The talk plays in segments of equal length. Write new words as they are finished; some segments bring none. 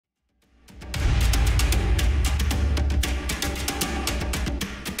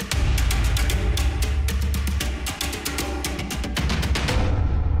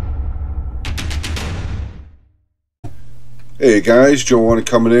Hey guys, Joe Warner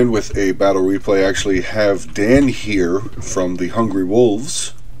coming in with a battle replay. I actually have Dan here from the Hungry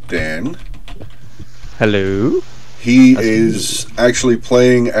Wolves. Dan. Hello. He is actually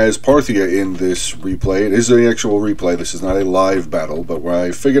playing as Parthia in this replay. It is an actual replay. This is not a live battle, but I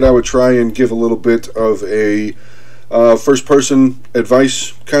figured I would try and give a little bit of a first-person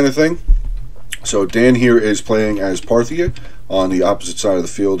advice kind of thing. So Dan here is playing as Parthia. On the opposite side of the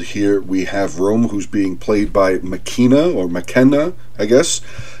field here we have Rome, who's being played by McKenna, I guess.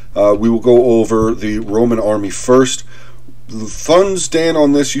 We will go over the Roman army first. The funds, Dan,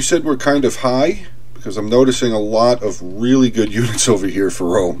 on this, you said were kind of high, because I'm noticing a lot of really good units over here for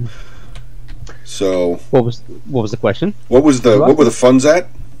Rome. So what was the question? What were the funds at?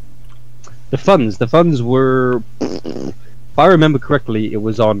 The funds were, if I remember correctly, it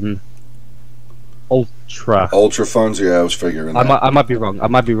was on Ultra funds. Yeah, I was figuring that. I might be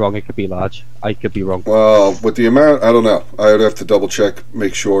wrong. It could be large. I could be wrong. Well, with the amount, I don't know. I would have to double check,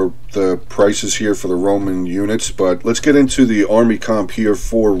 make sure the prices here for the Roman units. But let's get into the army comp here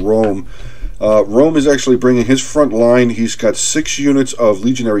for Rome. Rome is actually bringing his front line. He's got 6 units of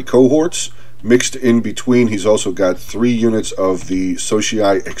legionary cohorts mixed in between. He's also got 3 units of the suys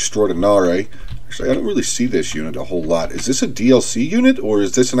extraordinare. Actually, I don't really see this unit a whole lot. Is this a DLC unit, or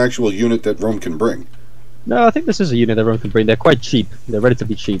is this an actual unit that Rome can bring? No, I think this is a unit that Rome can bring. They're quite cheap. They're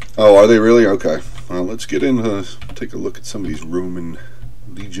relatively cheap. Oh, are they really? Okay. Well, let's get in, take a look at some of these Roman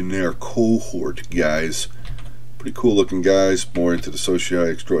legionnaire cohort guys. Pretty cool looking guys. More into the suys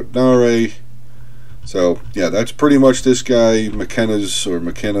extraordinare. So, yeah, that's pretty much this guy,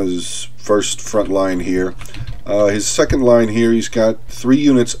 McKenna's first front line here. His second line here, he's got 3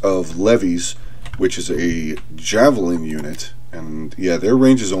 units of levies, which is a javelin unit, and yeah, their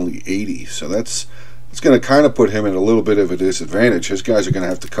range is only 80, so it's going to kind of put him in a little bit of a disadvantage. His guys are going to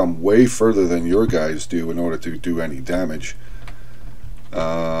have to come way further than your guys do in order to do any damage.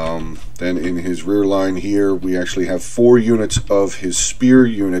 Then in his rear line here, we actually have 4 units of his spear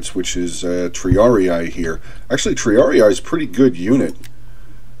units, which is Triarii here. Actually, Triarii is a pretty good unit.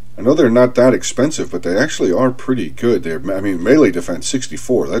 I know they're not that expensive, but they actually are pretty good. I mean, melee defense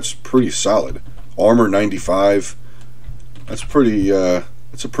 64. That's pretty solid. Armor 95. That's pretty.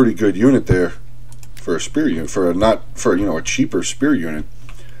 That's a pretty good unit there for a spear unit. For a cheaper spear unit.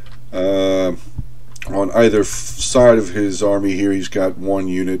 On either side of his army here, he's got 1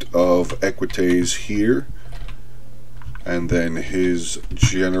 unit of equites here, and then his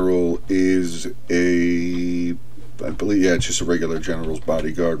general is I believe, yeah, it's just a regular general's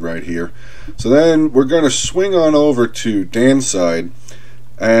bodyguard right here. So then we're going to swing on over to Dan's side,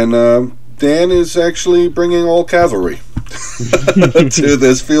 and Dan is actually bringing all cavalry to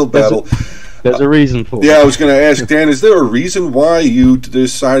this field battle. There's a reason for it. Yeah, I was going to ask, Dan, is there a reason why you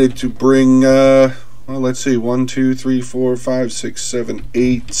decided to bring, well, let's see, 1, 2, 3, 4, 5, 6, 7,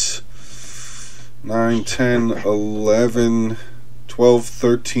 8, 9, 10, 11, 12,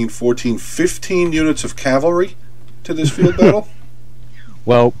 13, 14, 15 units of cavalry to this field battle?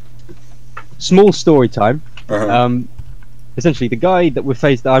 Well, small story time. Essentially, the guy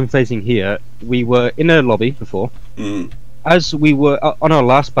that I'm facing here, we were in a lobby before. As we were on our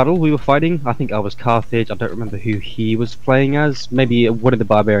last battle, we were fighting. I think I was Carthage. I don't remember who he was playing as. Maybe one of the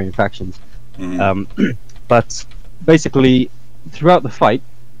barbarian factions. But basically, throughout the fight,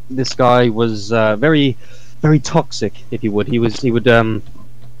 this guy was very, very toxic. If you would, he would. I mean,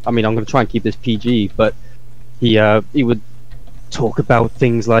 I'm going to try and keep this PG, but he would talk about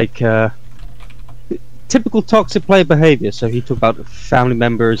things like typical toxic player behavior. So he talked about family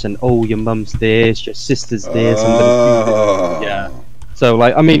members and, oh, your mum's this, your sister's this, yeah. So,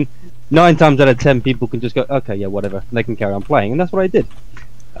 like, I mean, 9 times out of 10 people can just go, okay, yeah, whatever, and they can carry on playing, and that's what I did.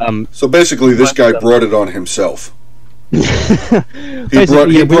 So basically, this guy brought it on himself.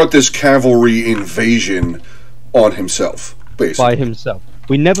 he brought this cavalry invasion on himself, basically. By himself.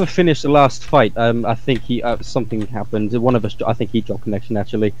 We never finished the last fight. I think something happened. One of us, I think he dropped connection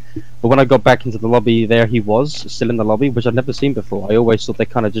actually. But when I got back into the lobby, there he was, still in the lobby, which I'd never seen before. I always thought they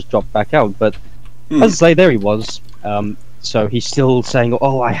kind of just dropped back out. But as I say, there he was. So he's still saying,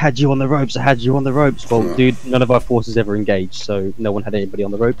 "Oh, I had you on the ropes. I had you on the ropes." Well, dude, none of our forces ever engaged, so no one had anybody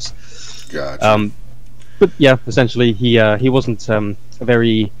on the ropes. Gotcha. But yeah, essentially, he wasn't a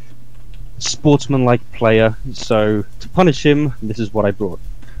very sportsman-like player, so to punish him, this is what I brought.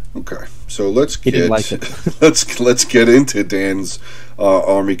 Okay, so let's get let's get into Dan's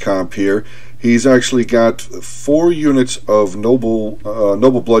army comp here. He's actually got 4 units of noble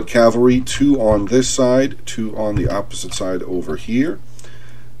blood cavalry, 2 on this side, 2 on the opposite side over here.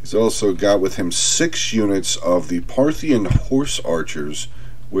 He's also got with him 6 units of the Parthian horse archers,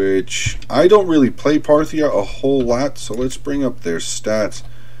 which I don't really play Parthia a whole lot, so let's bring up their stats.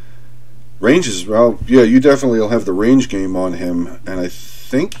 Ranges, well, yeah, you definitely will have the range game on him, and I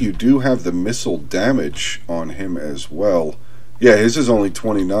think you do have the missile damage on him as well. Yeah, his is only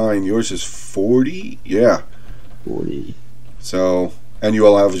 29, yours is 40? Yeah. 40. So, and you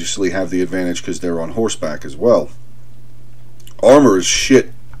will obviously have the advantage because they're on horseback as well. Armor is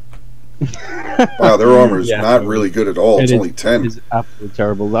shit. Wow, their armor is not really good at all. It's only 10. It is absolutely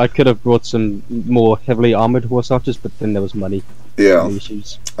terrible. I could have brought some more heavily armored horse archers, but then there was money. Yeah.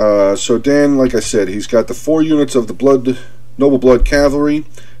 Issues. So Dan, like I said, he's got the 4 units of the noble blood cavalry.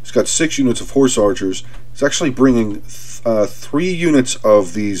 He's got 6 units of horse archers. He's actually bringing 3 units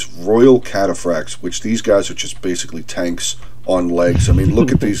of these royal cataphracts, which these guys are just basically tanks on legs. I mean,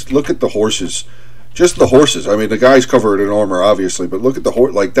 look at these. Look at the horses. Just the horses. I mean, the guy's covered in armor, obviously, but look at the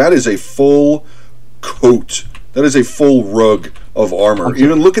horse. Like, that is a full coat. That is a full rug of armor.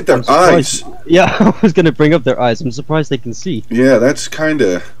 Even look at their eyes. Yeah, I was going to bring up their eyes. I'm surprised they can see. Yeah, that's kind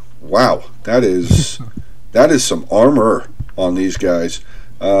of... Wow. That is some armor on these guys.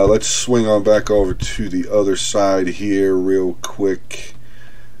 Let's swing on back over to the other side here real quick.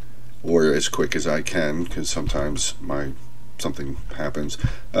 Or as quick as I can, because sometimes something happens.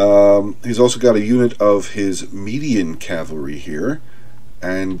 He's also got a unit of his median cavalry here,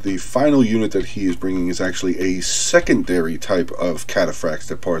 and the final unit that he is bringing is actually a secondary type of cataphracts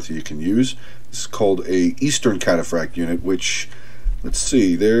that Parthia can use. This is called a Eastern Cataphract unit, which, let's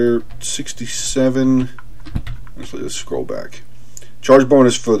see, they're 67. Actually, let's scroll back. Charge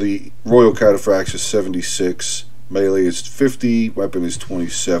bonus for the Royal Cataphracts is 76. Melee is 50. Weapon is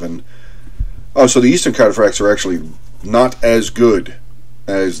 27. Oh, so the Eastern Cataphracts are actually not as good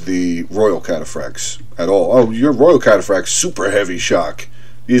as the Royal Cataphracts at all. Oh, your Royal Cataphracts, super heavy shock.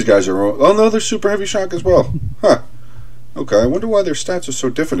 These guys are... Oh, no, they're super heavy shock as well. Huh. Okay, I wonder why their stats are so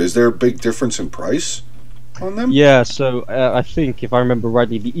different. Is there a big difference in price on them? Yeah, so I think, if I remember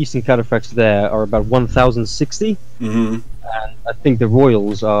rightly, the Eastern Cataphracts there are about 1,060. Mm-hmm. And I think the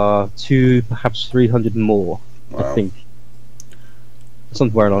Royals are 200, perhaps 300 more. Wow. I think.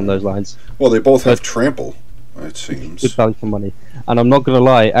 Somewhere along those lines. Well, they both have trample, it seems. Good value for money. And I'm not going to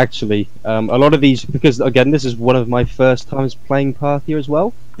lie, actually, a lot of these, because again, this is one of my first times playing Parthia as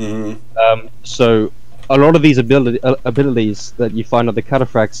well. Mm-hmm. So a lot of these abilities that you find on the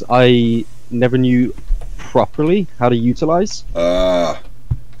cataphracts, I never knew properly how to utilize.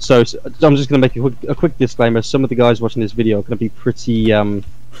 So I'm just going to make a quick disclaimer. Some of the guys watching this video are going to be pretty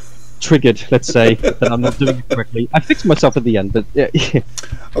triggered, let's say, that I'm not doing it correctly. I fixed myself at the end, but yeah.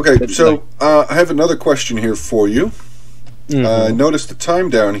 Okay, so I have another question here for you. Mm-hmm. Notice the time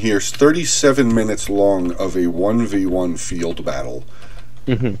down here is 37 minutes long of a 1v1 field battle.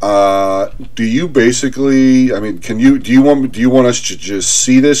 Mm-hmm. Do you basically? I mean, do you want us to just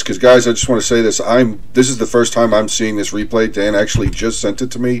see this? Because guys, I just want to say this. This is the first time I'm seeing this replay. Dan actually just sent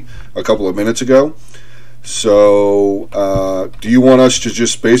it to me a couple of minutes ago. So, do you want us to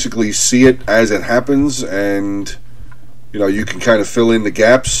just basically see it as it happens, and you can kind of fill in the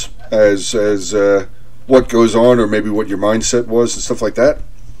gaps as what goes on, or maybe what your mindset was and stuff like that?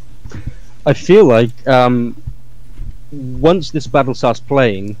 I feel like once this battle starts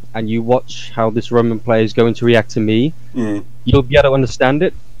playing and you watch how this Roman player is going to react to me, you'll be able to understand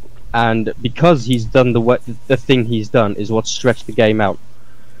it. And because he's done the thing he's done is what stretched the game out,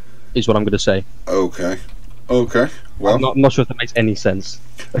 is what I'm going to say. Okay. Well, I'm not sure if that makes any sense.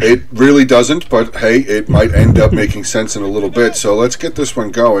 It really doesn't, but hey, it might end up making sense in a little bit. So let's get this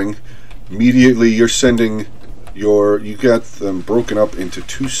one going. Immediately, you're sending you got them broken up into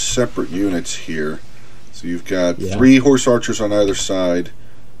 2 separate units here. So you've got 3 horse archers on either side,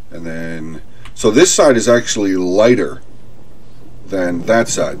 and then so this side is actually lighter than that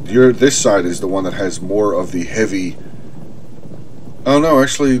side. This side is the one that has more of the heavy. Oh no,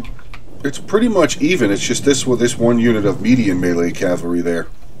 actually, it's pretty much even. It's just this one unit of median melee cavalry there.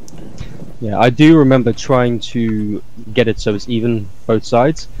 Yeah, I do remember trying to get it so it's even both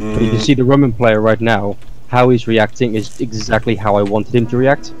sides. But you can see the Roman player right now, how he's reacting is exactly how I wanted him to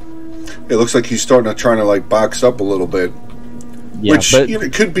react. It looks like he's starting to try to box up a little bit, which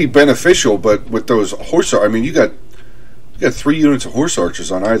could be beneficial. But with those horse, I mean, you got 3 units of horse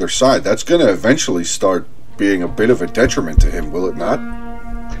archers on either side. That's going to eventually start being a bit of a detriment to him, will it not?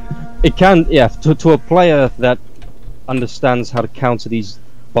 It can, yeah. To a player that understands how to counter these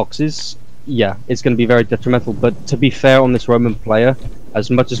boxes, yeah, it's going to be very detrimental. But to be fair on this Roman player,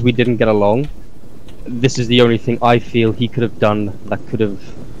 as much as we didn't get along, this is the only thing I feel he could have done that could have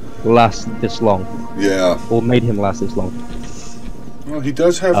lasted this long. Yeah. Or made him last this long. Well, he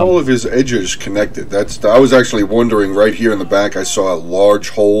does have all of his edges connected. I was actually wondering right here in the back. I saw a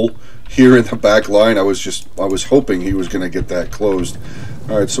large hole here in the back line. I was hoping he was going to get that closed.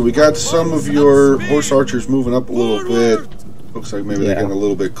 All right, so we got some of your horse archers moving up a little bit. Looks like maybe they're getting a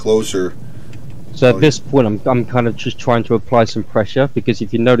little bit closer. So at this point, I'm kind of just trying to apply some pressure, because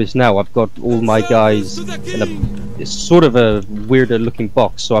if you notice now, I've got all my guys in it's sort of a weirder looking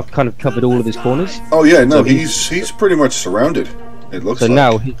box. So I've kind of covered all of his corners. Oh yeah, no, so he's pretty much surrounded. It looks so like.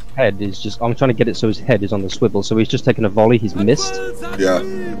 Now his head is just. I'm trying to get it so his head is on the swivel. So he's just taken a volley. He's missed. Yeah.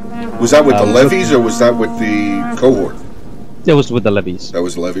 Was that with the levies or was that with the cohort? It was with the levies. That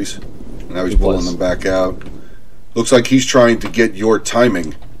was the levies. Now he's pulling them back out. Looks like he's trying to get your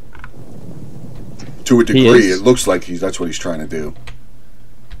timing. To a degree, it looks like that's what he's trying to do.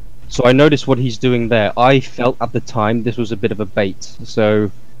 So I noticed what he's doing there. I felt at the time this was a bit of a bait.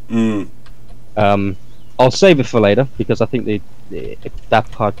 So I'll save it for later, because I think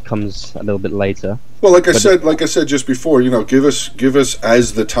that part comes a little bit later. Well, like I said just before, give us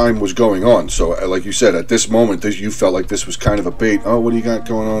as the time was going on. So, like you said, at this moment, you felt like this was kind of a bait. Oh, what do you got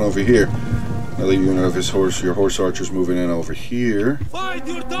going on over here? Another unit of your horse archers moving in over here.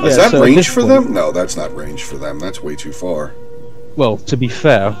 Is that range for them? No, that's not range for them. That's way too far. Well, to be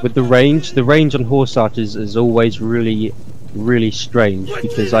fair, with the range on horse archers is always really, really strange,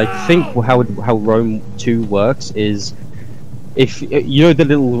 because I think how Rome 2 works is, if you know the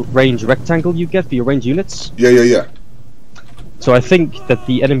little range rectangle you get for your range units. Yeah. So I think that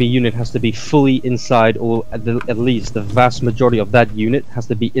the enemy unit has to be fully inside, or at least the vast majority of that unit has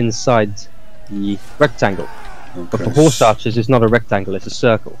to be inside the rectangle. Okay. But for horse archers, it's not a rectangle; it's a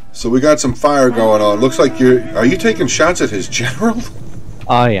circle. So we got some fire going on. Looks like are you taking shots at his general?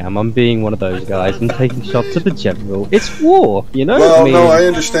 I am. I'm being one of those guys. I'm taking shots at the general. It's war, you know. Well, no, I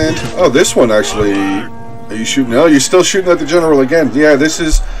understand. Oh, this one actually. Are you shooting? No, you're still shooting at the general again. Yeah, this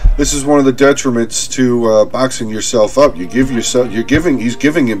is one of the detriments to boxing yourself up. He's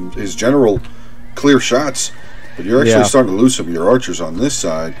giving him his general clear shots, but you're actually starting to lose some of your archers on this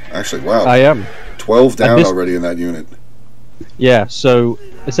side. Actually, wow. I am. 12 down already in that unit. Yeah. So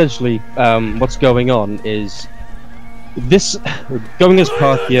essentially, what's going on is this going as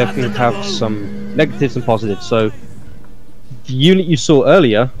Parthia can have some negatives and positives. So the unit you saw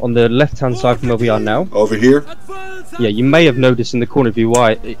earlier on the left-hand side from where we are now. Over here? Yeah, you may have noticed in the corner of your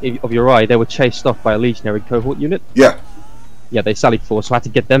eye, they were chased off by a legionary cohort unit. Yeah. Yeah, they sallied forth, so I had to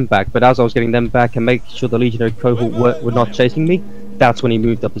get them back. But as I was getting them back and making sure the legionary cohort were not chasing me, that's when he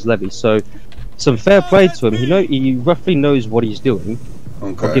moved up his levy. So, some fair play to him. He roughly knows what he's doing.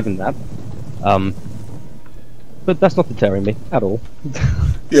 Okay. I'll give him that. But that's not deterring me at all.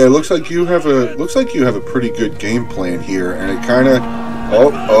 Yeah, it looks like you have a pretty good game plan here, and it kind of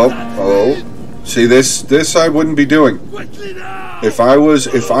see this I wouldn't be doing. If I was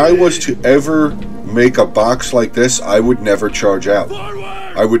to ever make a box like this, I would never charge out.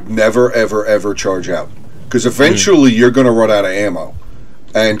 I would never ever charge out, because eventually you're going to run out of ammo.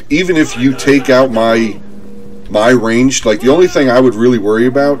 And even if you take out my range, like, the only thing I would really worry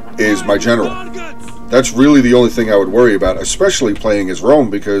about is my general. That's really the only thing I would worry about, especially playing as Rome,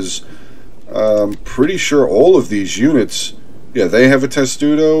 because I'm pretty sure all of these units, yeah, they have a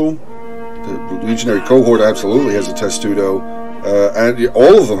testudo. The legionary cohort absolutely has a testudo, and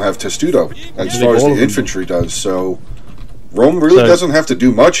all of them have testudo as far as the infantry does. So Rome really doesn't have to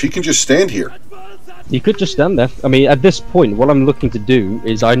do much. He can just stand here. You could just stand there. I mean, at this point, what I'm looking to do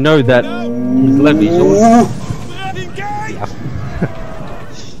is, I know that his levies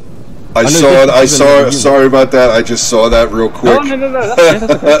I saw it. Sorry about that. I just saw that real quick. No. That's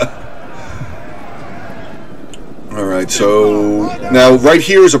okay. All right. So now, right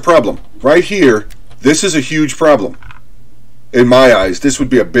here is a problem. Right here, this is a huge problem. In my eyes, this would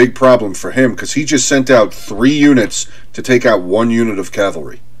be a big problem for him, because he just sent out 3 units to take out 1 unit of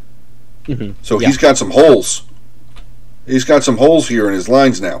cavalry. So he's got some holes. He's got some holes here in his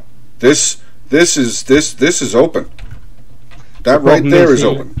lines now. This is open. That right there is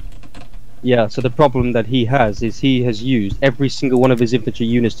open. Yeah, so the problem that he has is he has used every single one of his infantry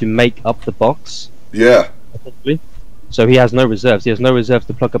units to make up the box. Yeah. So he has no reserves. He has no reserves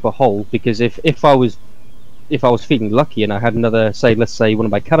to plug up a hole, because if I was feeling lucky and I had another, let's say one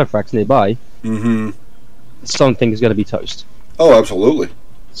of my cataphracts nearby, something is going to be toast. Oh, absolutely.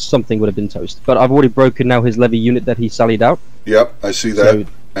 Something would have been toast. But I've already broken now his levy unit that he sallied out. Yep, I see that.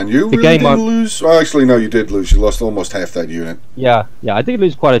 And you really didn't lose? Well, actually, no, you did lose. You lost almost half that unit. Yeah, I did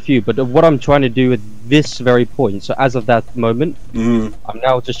lose quite a few, but what I'm trying to do at this very point, so as of that moment, I'm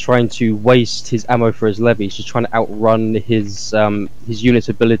now just trying to waste his ammo for his levies, just trying to outrun his unit's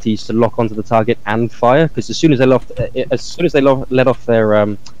abilities to lock onto the target and fire. Because as soon as they let off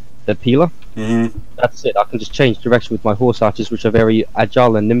their peeler, that's it. I can just change direction with my horse archers, which are very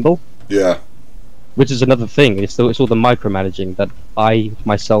agile and nimble. Yeah. Which is another thing. It's all the micromanaging that I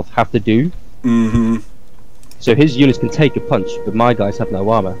myself have to do. So his units can take a punch, but my guys have no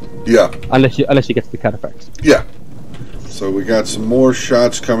armor. Yeah. Unless you get to the cataphracts. Yeah. So we got some more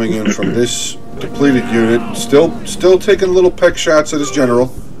shots coming in from this depleted unit. Still taking little peck shots at his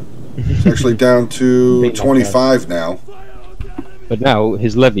general. It's actually down to 25 now. But now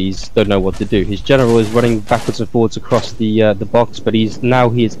his levies don't know what to do. His general is running backwards and forwards across the box, but he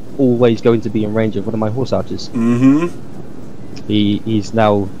is always going to be in range of one of my horse archers. He's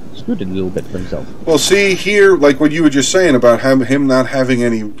now screwed it a little bit for himself. Well, see here, like what you were just saying about him not having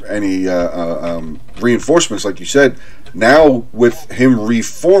any reinforcements, like you said. Now with him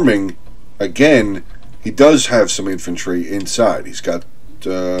reforming again, he does have some infantry inside. He's got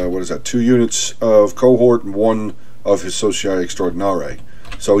what is that? 2 units of cohort and 1 of his Socii Extraordinare.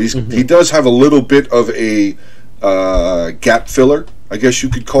 So he does have a little bit of a gap filler, I guess you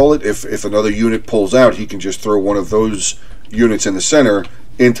could call it. If another unit pulls out, he can just throw one of those units in the center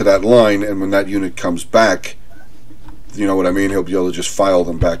into that line, and when that unit comes back, you know what I mean, he'll be able to just file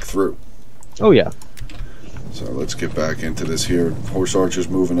them back through. Oh yeah. So let's get back into this here. Horse archers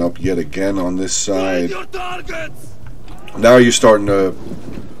moving up yet again on this side. Now you're starting to...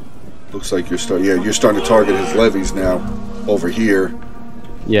 Looks like you're starting to target his levies now over here.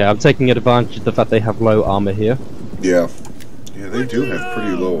 Yeah, I'm taking advantage of the fact they have low armor here. Yeah, they do have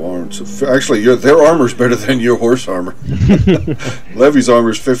pretty low armor. So actually, their armor's better than your horse armor. Levy's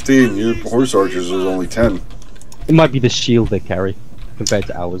armor's 15. Your horse archers is only 10. It might be the shield they carry compared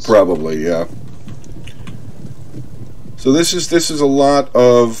to ours. Probably, yeah. So this is a lot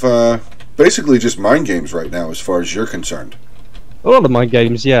of basically just mind games right now, as far as you're concerned. A lot of mind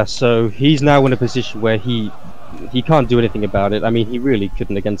games, yeah. So he's now in a position where he can't do anything about it. I mean, he really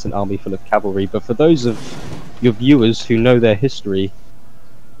couldn't against an army full of cavalry. But for those of your viewers who know their history,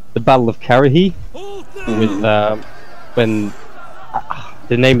 the Battle of Karahi, with when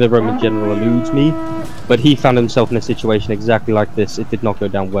the name of the Roman general eludes me, but he found himself in a situation exactly like this. It did not go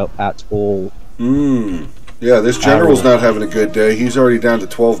down well at all. Yeah, this general's not having a good day. He's already down to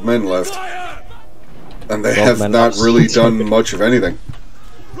 12 men left. And they have not really done much of anything.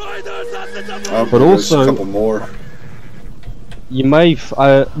 But also, a couple more. You may,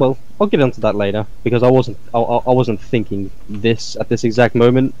 well, I'll get onto that later because I wasn't thinking this at this exact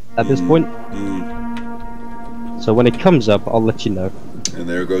moment at this point. So when it comes up, I'll let you know. And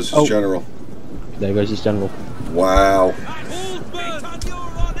there goes his general. There goes his general. Wow.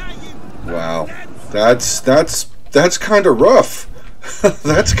 Wow. That's kind of rough.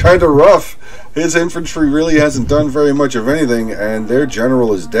 That's kind of rough. His infantry really hasn't done very much of anything, and their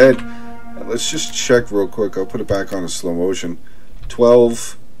general is dead. Let's just check real quick. I'll put it back on a slow motion.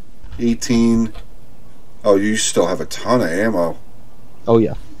 12, 18. Oh, you still have a ton of ammo. Oh,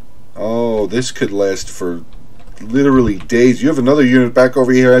 yeah. Oh, this could last for literally days. You have another unit back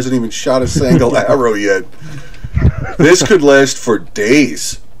over here, hasn't even shot a single arrow yet. This could last for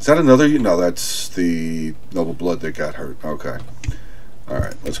days. Is that another unit? No, that's the Noble Blood that got hurt. Okay.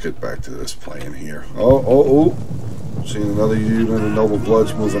 Alright, let's get back to this playing here. Oh. Seeing another unit of Noble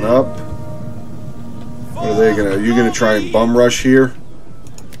Bloods moving up. What are they gonna... Are you gonna try and bum rush here?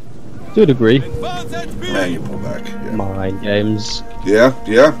 To a degree. Man, you pull back. Yeah. Mind games. Yeah.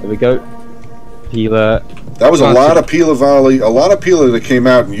 There we go. Peeler. That was a lot of Peeler volley. A lot of Peeler that came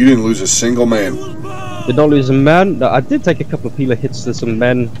out, and you didn't lose a single man. Did not lose a man. No, I did take a couple of Peeler hits to some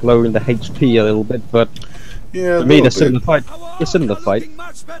men, lowering the HP a little bit, but... Yeah, for me, they're still in the fight. They're still in the fight.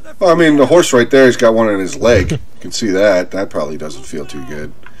 Well, I mean, the horse right there, he's got one in his leg. You can see that. That probably doesn't feel too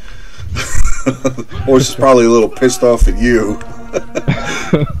good. Horse is probably a little pissed off at you.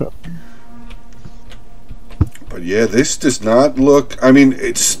 But yeah, this does not look... I mean,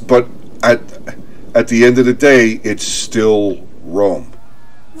 it's... But at the end of the day, it's still Rome.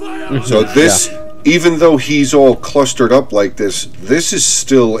 So this... Yeah. Even though he's all clustered up like this is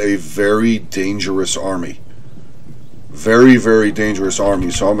still a very dangerous army. Very, very dangerous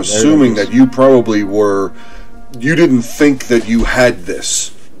army. So I'm assuming that you probably were... You didn't think that you had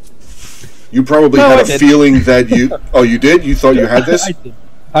this. You probably had a feeling that you... Oh, you did? You thought you had this? I did.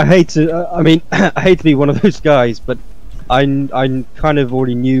 I hate to... I mean, I hate to be one of those guys, but I kind of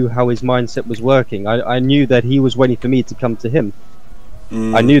already knew how his mindset was working. I knew that he was waiting for me to come to him.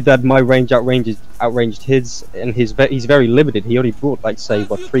 I knew that my range outranged his, and he's very limited. He only brought, like, say,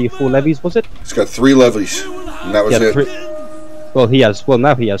 what, 3 or 4 levies, was it? He's got 3 levies, and that was it. Well,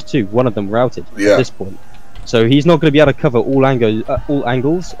 now he has 2. One of them routed at this point. So he's not going to be able to cover all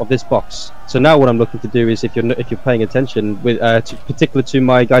angles of this box. So now what I'm looking to do is, if you're paying attention, with particular to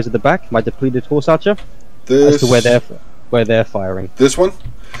my guys at the back, my depleted horse archer, as to where they're firing. This one?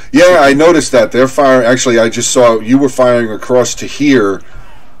 Yeah, I noticed that they're firing. Actually, I just saw you were firing across to here.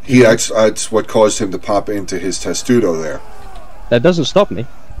 That's what caused him to pop into his testudo there. That doesn't stop me.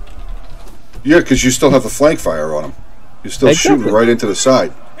 Yeah, because you still have the flank fire on him. You're still shooting right into the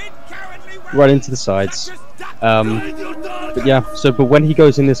side. Right into the sides. But yeah, but when he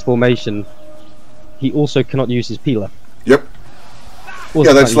goes in this formation, he also cannot use his peeler. Yep.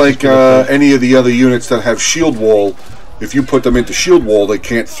 Yeah, that's like any of the other units that have shield wall. If you put them into shield wall, they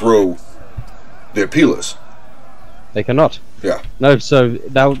can't throw their peelers. They cannot. Yeah. No, so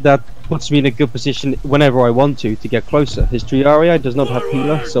that puts me in a good position whenever I want to get closer. His Triarii does not have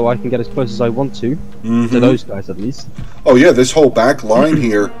peeler, so I can get as close as I want to those guys at least. Oh yeah, this whole back line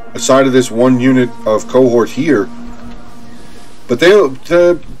here, aside of this one unit of cohort here, but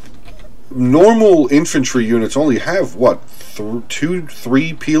the normal infantry units only have what, 2,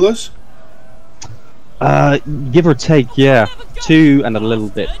 3 peelers? Give or take, yeah, 2 and a little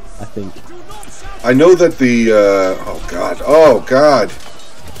bit, I think. I know that the oh god,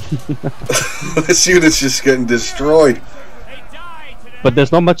 this unit's just getting destroyed. But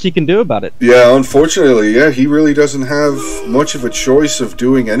there's not much he can do about it. Yeah, unfortunately, yeah, he really doesn't have much of a choice of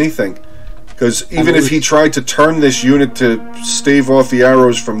doing anything. Because even if he tried to turn this unit to stave off the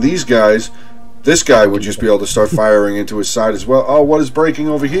arrows from these guys, this guy would just be able to start firing into his side as well. Oh, what is breaking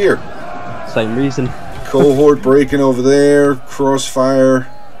over here? Same reason. Cohort breaking over there, crossfire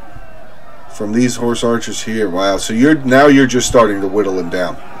from these horse archers here. Wow, so you're just starting to whittle him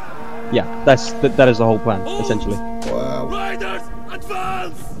down. Yeah, that is the whole plan, essentially. Wow.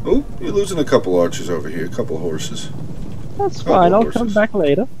 Oh, you're losing a couple archers over here, a couple horses. That's fine, I'll come back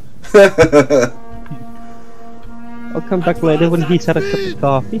later. I'll come back later when he's had a cup of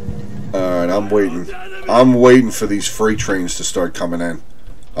coffee. Alright, I'm waiting. I'm waiting for these freight trains to start coming in.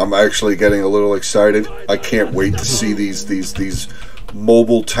 I'm actually getting a little excited. I can't wait to see these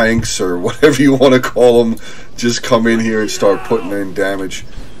mobile tanks, or whatever you want to call them, just come in here and start putting in damage.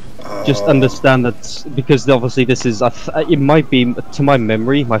 Just understand that, because obviously this is, it might be, to my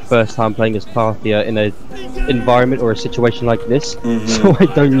memory, my first time playing as Parthia in an environment or a situation like this, so I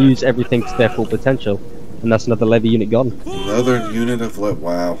don't use everything to their full potential, and that's another levy unit gone. Another unit of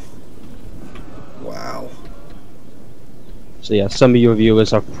wow. Wow. So yeah, some of your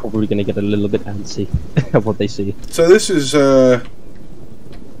viewers are probably going to get a little bit antsy of what they see. So this is,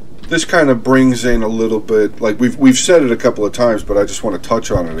 this kind of brings in a little bit, like we've said it a couple of times, but I just want to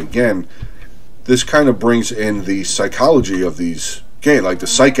touch on it again. This kind of brings in the psychology of these games, like the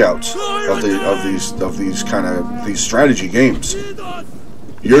psych outs of these strategy games.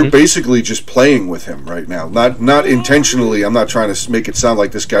 You're basically just playing with him right now, not intentionally. I'm not trying to make it sound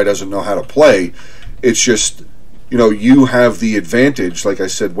like this guy doesn't know how to play. It's just, you know, you have the advantage, like I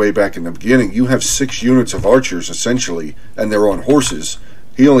said way back in the beginning. You have 6 units of archers essentially, and they're on horses.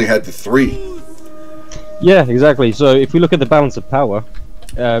 He only had the 3. Yeah, exactly. So if we look at the balance of power,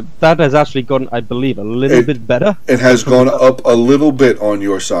 that has actually gone, I believe, a little bit better. It has gone up a little bit on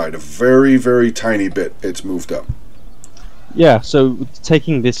your side. A very, very tiny bit it's moved up. Yeah, so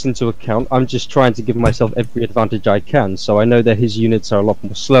taking this into account, I'm just trying to give myself every advantage I can. So I know that his units are a lot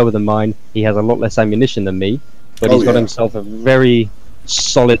more slower than mine. He has a lot less ammunition than me. But he's got himself a very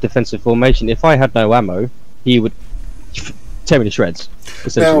solid defensive formation. If I had no ammo, he would tear me to shreds,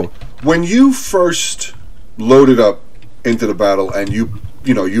 essentially. Now, when you first loaded up into the battle and you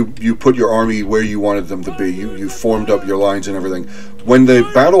put your army where you wanted them to be, you formed up your lines and everything, when the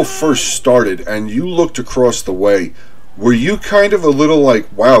battle first started and you looked across the way, were you kind of a little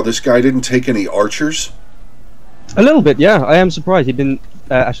like, wow, this guy didn't take any archers? A little bit, yeah. I am surprised he didn't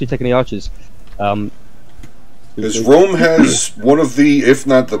actually take any archers. Because Rome has one of the, if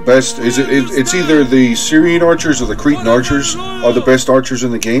not the best, it's either the Syrian archers or the Cretan archers are the best archers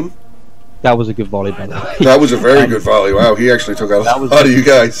in the game. That was a good volley, by the way. That was a very good volley. Wow, he actually took out a lot of you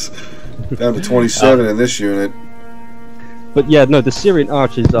guys. Down to 27 in this unit. But yeah, no, the Syrian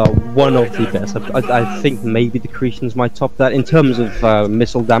archers are one of the best. I think maybe the Cretans might top that in terms of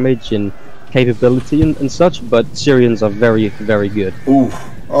missile damage and capability and such, but Syrians are very, very good. Ooh.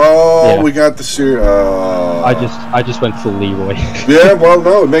 Oh, yeah. We got the Syrian. I just went full Leroy. Yeah, well,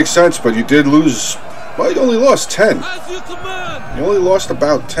 no, it makes sense, but you did lose. Well, you only lost 10. You only lost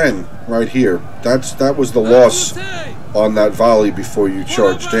about 10 right here. That was the loss on that volley before you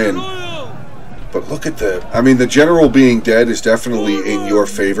charged in. But look at the general being dead is definitely in your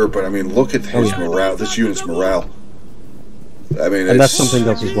favor, but I mean, look at his morale, this unit's morale. I mean, and that's something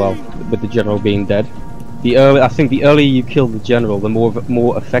else as well, with the general being dead. I think the earlier you kill the general, the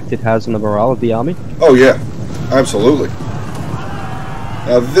more effect it has on the morale of the army. Oh yeah, absolutely.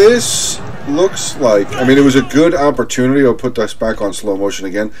 Now this looks like, I mean, it was a good opportunity. I'll put this back on slow motion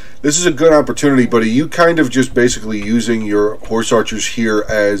again. This is a good opportunity, but are you kind of just basically using your horse archers here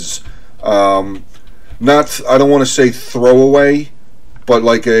as not, I don't want to say throwaway, but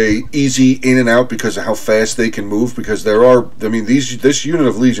like a easy in and out because of how fast they can move? Because there are, I mean, this unit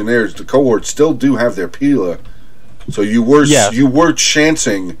of Legionnaires, the cohorts still do have their Pila, so you were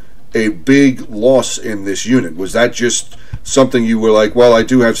chancing a big loss in this unit. Was that just something you were like, well, I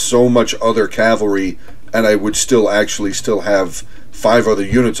do have so much other cavalry, and I would still have 5 other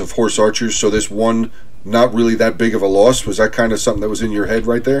units of horse archers, so this one not really that big of a loss? Was that kind of something that was in your head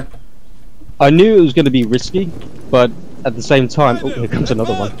right there? I knew it was going to be risky, but at the same time, oh, here comes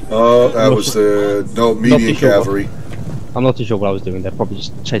another one. Oh, that was the median cavalry. I'm not too sure what I was doing there. Probably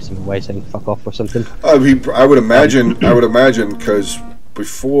just chasing away, saying "fuck off" or something. I would imagine, because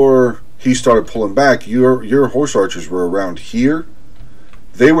before he started pulling back, your horse archers were around here.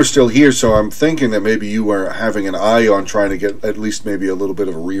 They were still here, so I'm thinking that maybe you were having an eye on trying to get at least maybe a little bit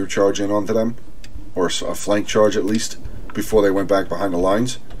of a rear charge in onto them, or a flank charge at least, before they went back behind the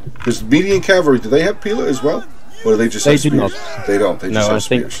lines. Because median cavalry, do they have Pila as well? Or do they just have spears? Not. They don't. They just have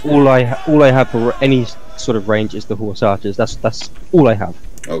spears. Spears. All I have for any sort of range is the horse archers. That's all I have.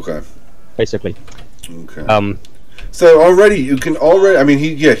 Okay. Basically. Okay. So already I mean,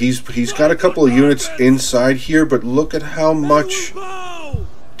 he's got a couple of units inside here, but look at how much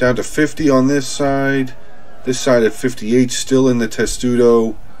down to 50 on this side. This side at 58, still in the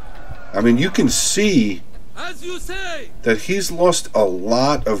Testudo. I mean, you can see that he's lost a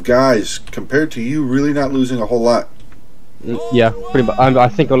lot of guys compared to you really not losing a whole lot. Yeah, pretty much. I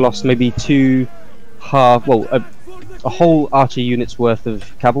think I lost maybe a whole archer unit's worth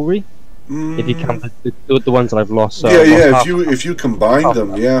of cavalry. If you count the ones that I've lost. So if you combine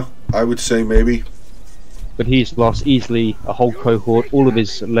them, yeah, I would say maybe. But he's lost easily a whole cohort, all of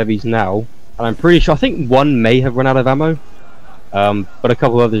his levies now, and I'm pretty sure. I think one may have run out of ammo, but a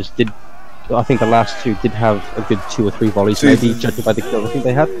couple others did. I think the last 2 did have a good 2 or 3 volleys, maybe, judging by the kills I think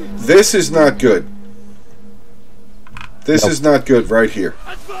they had. This is not good. This is not good right here.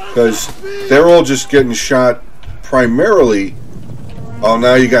 Because they're all just getting shot primarily. Oh,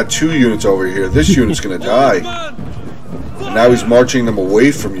 now you got 2 units over here. This unit's going to die. And now he's marching them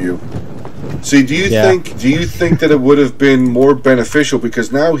away from you. See, do you think that it would have been more beneficial,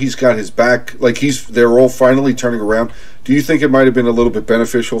 because now he's got his back, like they're all finally turning around. Do you think it might have been a little bit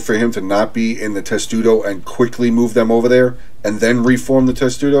beneficial for him to not be in the Testudo and quickly move them over there and then reform the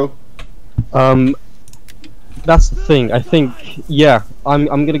Testudo? That's the thing. I think, yeah, I'm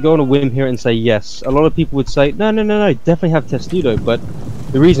going to go on a whim here and say yes. A lot of people would say, no, definitely have Testudo, but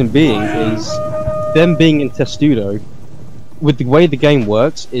the reason being is them being in Testudo, with the way the game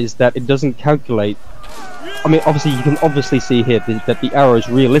works, is that it doesn't calculate. I mean, obviously, you can see here that the arrows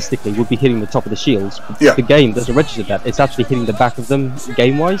realistically would be hitting the top of the shields. Yeah. The game doesn't register that. It's actually hitting the back of them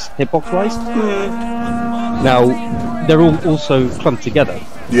game-wise, hitbox-wise. Now, they're all also clumped together.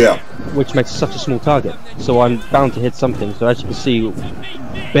 Yeah. Which makes such a small target. So I'm bound to hit something. So as you can see,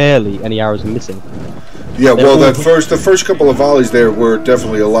 barely any arrows are missing. Yeah, well, the first couple of volleys there were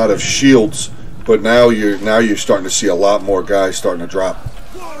definitely a lot of shields, but now you're starting to see a lot more guys starting to drop.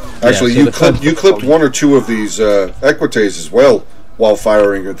 Actually, you clipped 1 or 2 of these equites as well while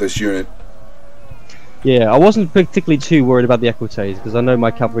firing at this unit. Yeah, I wasn't particularly too worried about the equites because I know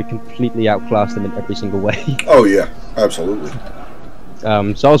my cavalry completely outclassed them in every single way. Oh yeah, absolutely.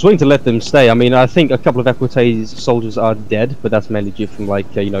 So I was willing to let them stay. I mean, I think a couple of equites soldiers are dead, but that's mainly due from like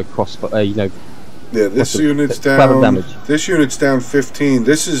Yeah, this unit's down. This unit's down 15.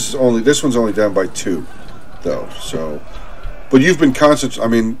 This one's only down by 2, though. So, but you've been constant. I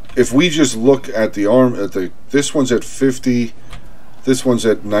mean, if we just look at the this one's at 50. This one's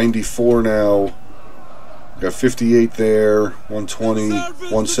at 94 now. Got 58 there, 120,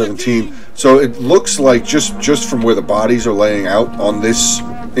 117. So it looks like just from where the bodies are laying out on this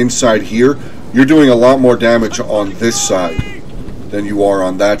inside here, you're doing a lot more damage on this side than you are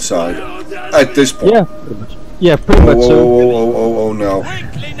on that side at this point. Yeah, pretty much. Yeah, pretty much. Oh no!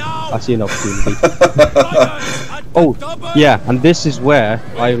 I see an opportunity. Oh yeah, and this is where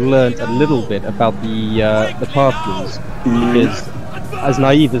I learned a little bit about the Parthians, because as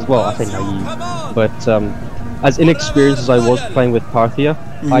naive as well, I say naive, but as inexperienced as I was playing with Parthia,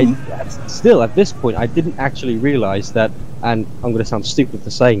 I still at this point I didn't actually realize that, and I'm going to sound stupid for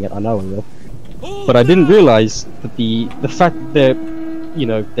saying it, I know I will, but I didn't realize that the fact that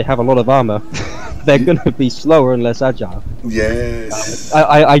they have a lot of armor, they're going to be slower and less agile. Yes.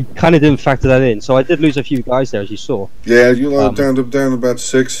 I kind of didn't factor that in, so I did lose a few guys there, as you saw. Yeah, you lost down to about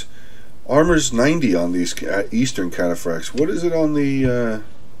 6. Armor's 90 on these Eastern cataphracts. What is it on the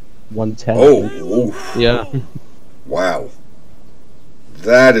 110? Oh, yeah. Wow.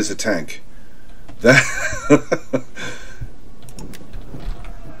 That is a tank. That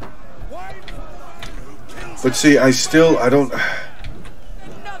But see, I don't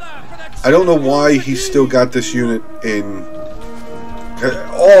know why he's still got this unit in.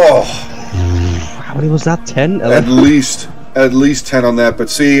 Oh, how many was that? 10? At least 10 on that. But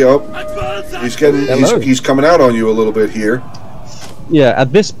see, he's coming out on you a little bit here. Yeah,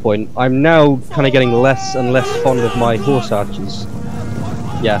 at this point, I'm now kind of getting less and less fond of my horse archers.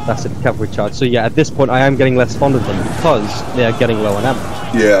 Yeah, that's a cavalry charge. So yeah, at this point, I am getting less fond of them because they are getting low on ammo.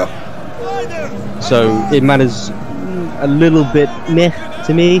 Yeah. So it matters a little bit meh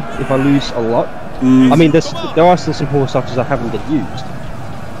to me if I lose a lot. I mean, there are still some horse archers I haven't get used.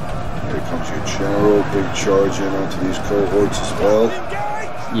 Here comes your general, big charge in onto these cohorts as well.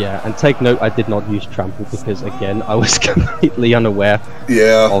 Yeah, and take note, I did not use trample because again, I was completely unaware.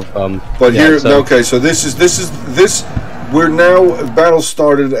 Yeah. Of But yeah, here, okay, so this. We're now battle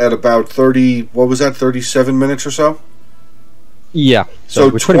started at about 30. What was that? 37 minutes or so. Yeah.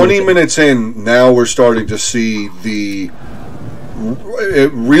 So 20 minutes in, now we're starting to see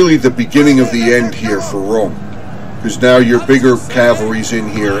really the beginning of the end here for Rome, because now your bigger cavalry's in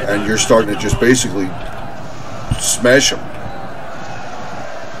here, and you're starting to just basically smash them.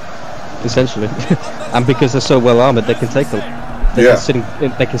 Essentially, and because they're so well armored, they can take them. They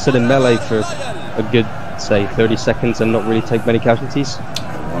can sit in melee for a good, say, 30 seconds and not really take many casualties.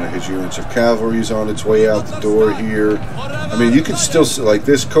 One of his units of cavalry is on its way out the door here. I mean, you can still like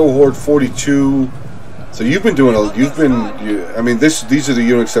this cohort 42. So you've been doing I mean, these are the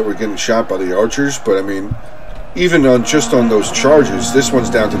units that were getting shot by the archers, but I mean, even on those charges, this one's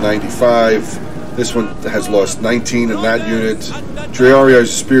down to 95. This one has lost 19 in that unit. Triarii is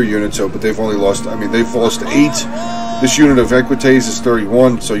a spear unit, but they've only lost. I mean, they've lost 8. This unit of Equites is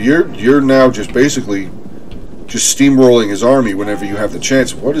 31. So you're now just basically just steamrolling his army whenever you have the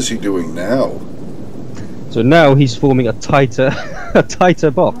chance. What is he doing now? So now he's forming a tighter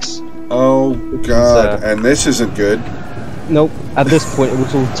box. Oh God! And this isn't good. Nope. At this point, it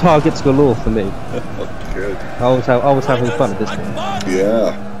was all targets galore for me. Good. I was having fun at this point.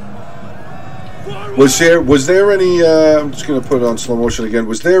 Yeah. Was there any? I'm just going to put it on slow motion again.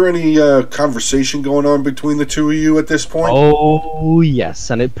 Was there any conversation going on between the two of you at this point? Oh yes,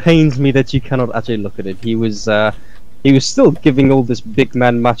 and it pains me that you cannot actually look at it. He was still giving all this big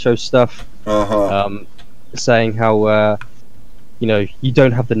man macho stuff. Saying how you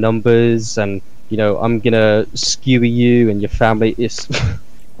don't have the numbers, and I'm gonna skewer you and your family. Is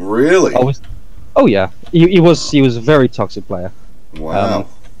really? Oh yeah, he was a very toxic player. Wow.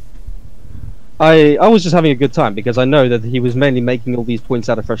 I was just having a good time because I know that he was mainly making all these points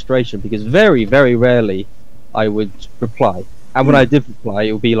out of frustration, because very, very rarely I would reply. And when I did reply,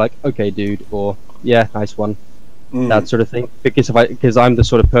 it would be like, okay, dude, or yeah, nice one. That sort of thing. Because I'm the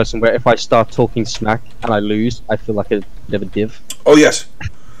sort of person where if I start talking smack and I lose, I feel like a bit of a div. Oh, yes.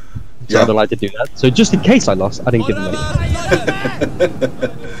 So I don't like to do that. So just in case I lost, I didn't give him anything.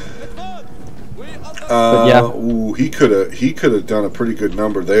 But yeah. Ooh, he could have done a pretty good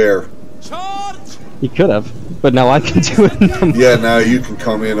number there. He could have, but now I can do a number. Yeah, now you can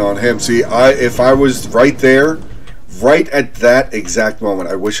come in on him. See, if I was right there, right at that exact moment,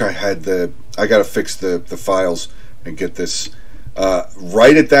 I wish I had I got to fix the files and get this.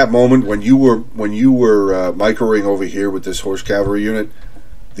 Right at that moment when you were microing over here with this horse cavalry unit,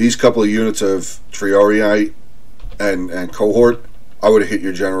 these couple of units of Triarii and cohort, I would have hit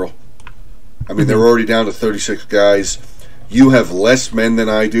your general. I mean, they're already down to 36 guys. You have less men than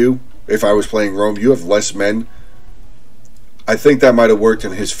I do. If I was playing Rome, you have less men. I think that might have worked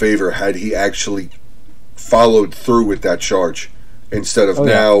in his favor had he actually followed through with that charge instead of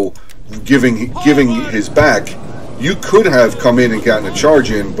now giving his back. You could have come in and gotten a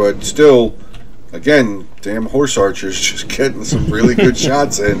charge in, but still, again, damn horse archers just getting some really good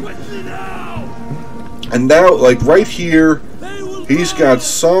shots in. And now, like right here, he's got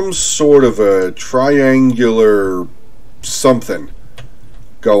some sort of a triangular something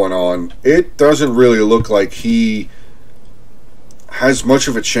going on. It doesn't really look like he has much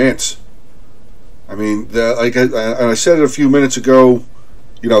of a chance. I mean, like I said it a few minutes ago,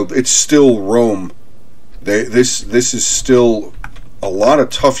 it's still Rome. This is still a lot of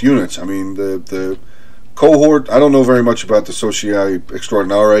tough units. I mean, the cohort, I don't know very much about the suys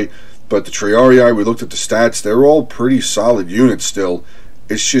extraordinari, but the triarii, we looked at the stats, they're all pretty solid units still.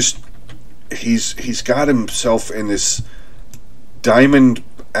 It's just he's got himself in this diamond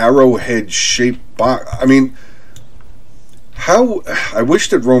arrowhead shaped box. I mean, how I wish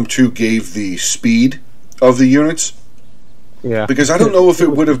that Rome 2 gave the speed of the units. Yeah. Because I don't know if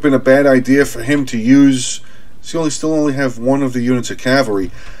it would have been a bad idea for him to use. So you still only have one of the units of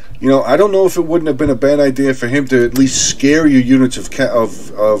cavalry. You know, I don't know if it wouldn't have been a bad idea for him to at least scare your units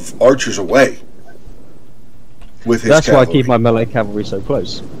of archers away with his That's cavalry. why I keep my melee cavalry so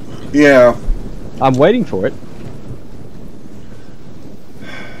close. Yeah. I'm waiting for it.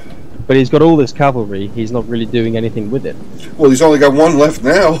 But he's got all this cavalry, he's not really doing anything with it. Well, he's only got one left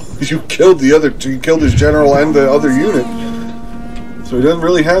now. You killed the other two. You killed his general and the other unit. So he doesn't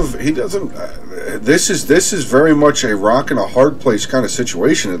really have. He doesn't. This is very much a rock and a hard place kind of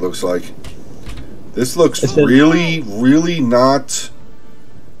situation. It looks like. This looks really, really not.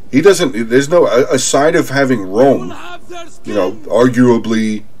 He doesn't. There's no aside of having Rome. You know,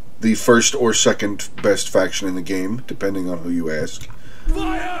 arguably the first or second best faction in the game, depending on who you ask.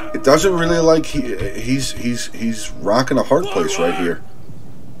 It doesn't really like he's rocking a hard place right here.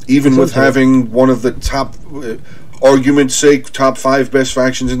 Even with having one of the top, argument's sake, top 5 best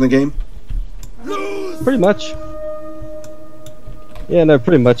factions in the game. Pretty much. Yeah, no,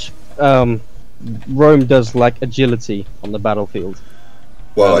 pretty much. Rome does like agility on the battlefield.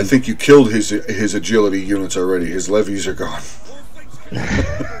 Well, I think you killed his agility units already. His levies are gone.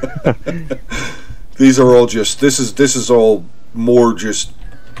 These are all just. This is all more just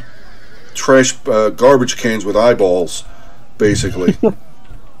trash, garbage cans with eyeballs, basically. Yeah,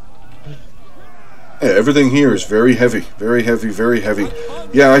 everything here is very heavy, very heavy, very heavy.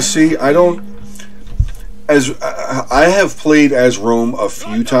 Yeah, I see. I don't. As I have played as Rome a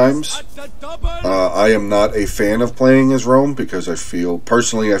few times. I am not a fan of playing as Rome because I feel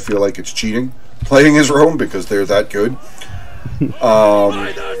like it's cheating playing as Rome because they're that good.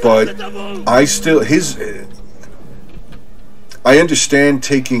 But I still I understand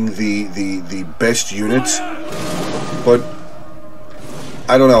taking the best units, but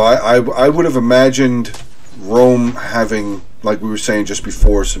I don't know. I would have imagined Rome having, like we were saying just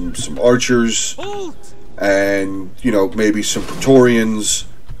before, some archers, and you know, maybe some Praetorians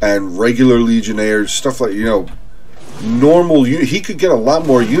and regular legionnaires, stuff like, you know, normal. He could get a lot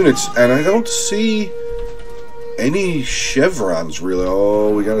more units, and I don't see any chevrons really.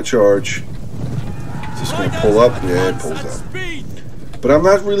 Oh, we got a charge. Is this going to pull up? Yeah, it pulls up. But I'm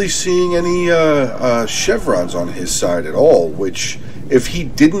not really seeing any chevrons on his side at all, which, if he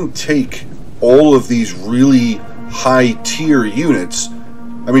didn't take all of these really high tier units,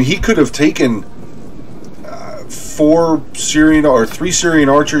 I mean, he could have taken 3 Syrian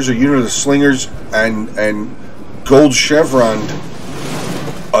archers, a unit of slingers, and gold chevroned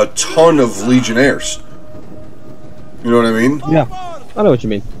a ton of legionnaires. You know what I mean? Yeah, I know what you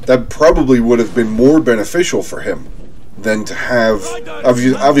mean. That probably would have been more beneficial for him than to have.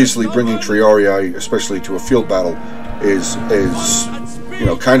 Obviously, bringing triarii, especially to a field battle, is you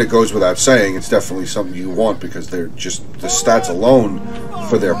know, kind of goes without saying. It's definitely something you want because they're just, the stats alone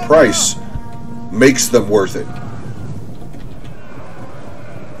for their price makes them worth it.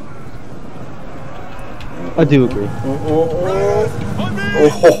 I do agree.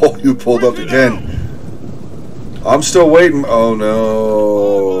 Oh, you pulled up again. I'm still waiting. Oh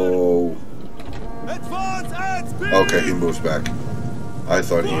no. Okay, he moves back. I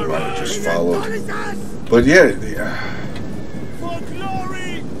thought he might have just followed. But yeah.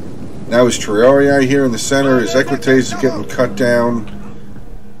 Now his triarii here in the center. His equites is getting cut down.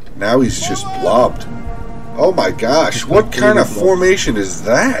 Now he's just blobbed. Oh my gosh, what kind of formation is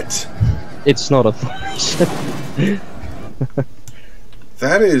that? It's not a formation.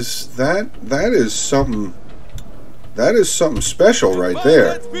 That is something. That is something special right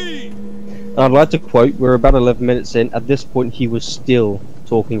there. I'd like to quote, we're about 11 minutes in. At this point, he was still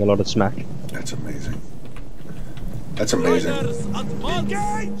talking a lot of smack. That's amazing. That's amazing.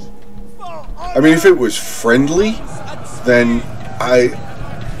 I mean, if it was friendly, then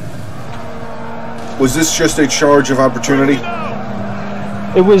was this just a charge of opportunity?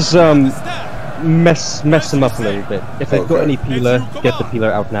 It was, mess them up a little bit. If they've got any peeler, get the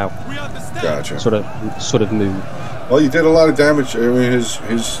peeler out now. Gotcha. Sort of move. Well, you did a lot of damage. I mean, his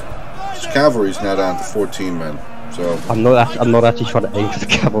cavalry's now down to 14 men. So I'm not actually trying to aim for the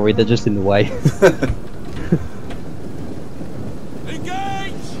cavalry. They're just in the way.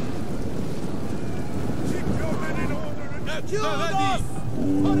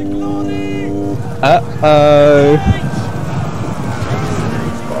 Uh-oh.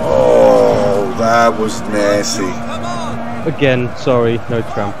 Oh, that was nasty. Again, sorry, no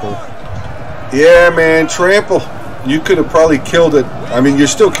trample. Yeah, man, trample. You could have probably killed it. I mean, you're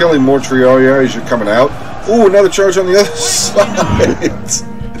still killing more Triaria as you're coming out. Ooh, another charge on the other side.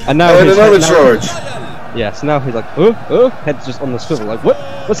 And now another charge. Yeah, so now he's like, head's just on the swivel. Like, what?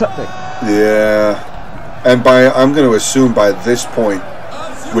 What's happening? Yeah. And I'm going to assume by this point,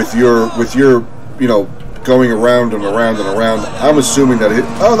 with your, you know, going around and around and around, I'm assuming that it.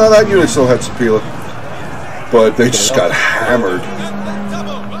 Oh no, that unit still had Sapila, but they just got hammered.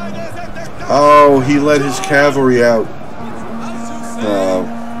 Oh, he let his cavalry out. Oh,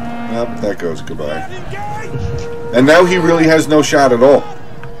 well, that goes goodbye. And now he really has no shot at all.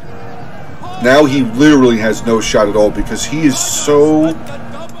 Now he literally has no shot at all because he is so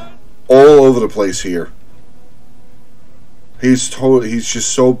all over the place here. He's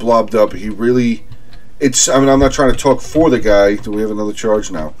just so blobbed up. He really, I mean, I'm not trying to talk for the guy. Do we have another charge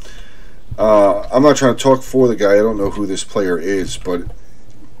now? I'm not trying to talk for the guy. I don't know who this player is, but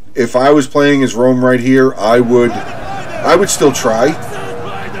if I was playing as Rome right here, I would still try.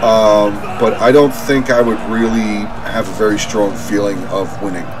 But I don't think I would really have a very strong feeling of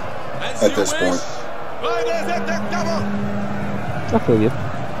winning at this point. I feel you.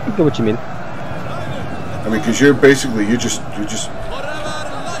 I get what you mean. I mean, because you're just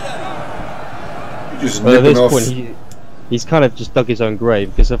well, at nipping this off. point, he's kind of just dug his own grave.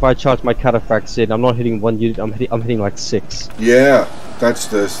 Because if I charge my cataphracts in, I'm not hitting one unit. I'm hitting like 6. Yeah, that's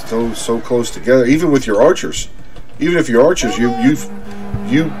so close together. Even with your archers, even if your archers, you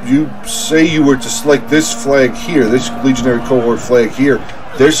say you were to select this flag here, this legionary cohort flag here.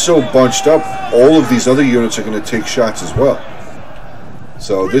 They're so bunched up. All of these other units are going to take shots as well.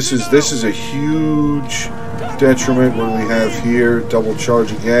 So this is a huge detriment. What do we have here? Double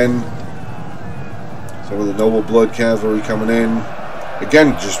charge again. Some of the noble blood cavalry coming in.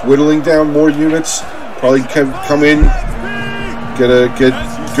 Again, just whittling down more units. Probably can come in, get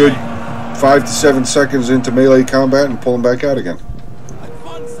good 5 to 7 seconds into melee combat and pull them back out again.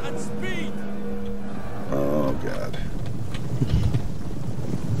 Oh God.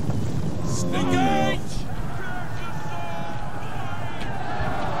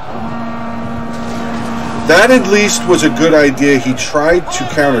 That at least was a good idea. He tried to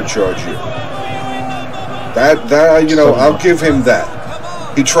countercharge you. That you know, I'll give him that.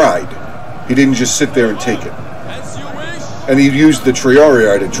 He tried. He didn't just sit there and take it. And he used the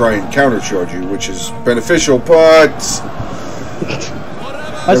Triarii to try and countercharge you, which is beneficial, but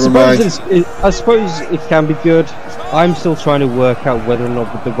I suppose it can be good. I'm still trying to work out whether or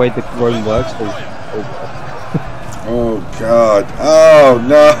not the way the Rome works will work. Oh God! Oh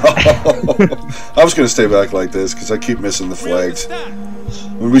no! I was going to stay back like this because I keep missing the flags.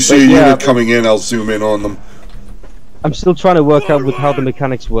 When we see a unit coming in, I'll zoom in on them. I'm still trying to work out with how the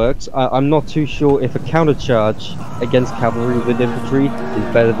mechanics works. I'm not too sure if a countercharge against cavalry with infantry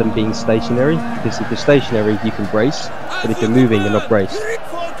is better than being stationary. Because if you're stationary, you can brace, but if you're moving, you're not braced.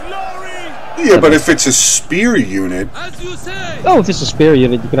 Yeah, but if it's a spear unit... Oh, if it's a spear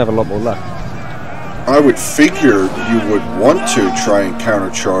unit, you can have a lot more luck. I would figure you would want to try and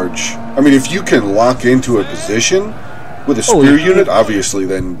countercharge. I mean, if you can lock into a position with a spear unit, obviously,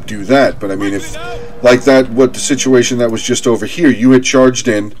 then do that. But I mean, if, like the situation that was just over here, you had charged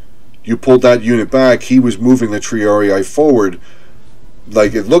in, you pulled that unit back, he was moving the Triarii forward,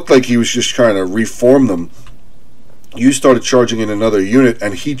 like it looked like he was just trying to reform them. You started charging in another unit,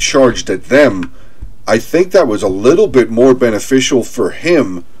 and he charged at them. I think that was a little bit more beneficial for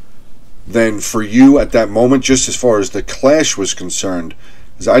him than for you at that moment, just as far as the clash was concerned.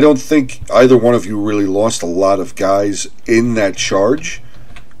 Because I don't think either one of you really lost a lot of guys in that charge,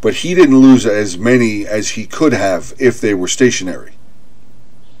 but he didn't lose as many as he could have if they were stationary,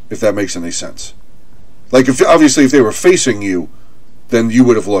 if that makes any sense. Like, obviously if they were facing you, then you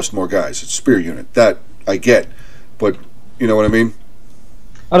would have lost more guys. It's a spear unit. That I get, but you know what I mean?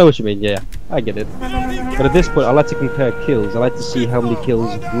 I know what you mean, yeah, I get it. But at this point, I like to compare kills. I like to see how many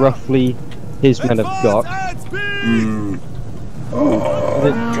kills roughly his men have got. Oh,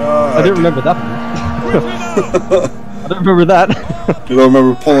 God. I don't remember that. I don't remember that. You don't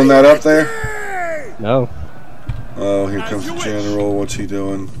remember pulling that up there? No. Oh, here comes the general. What's he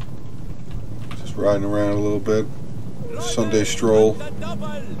doing? Just riding around a little bit. Sunday stroll.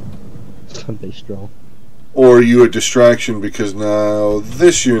 Sunday stroll. Or are you a distraction because now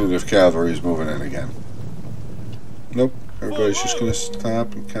this unit of cavalry is moving in again? Nope. Everybody's just gonna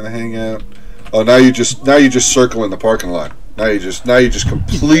stop and kind of hang out. Oh, now you're just circling the parking lot. Now you're just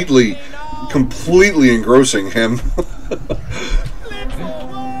completely engrossing him.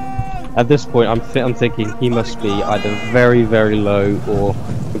 At this point, I'm thinking he must be either very, very low or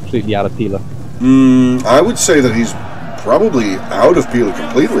completely out of peeler. I would say that he's probably out of peeler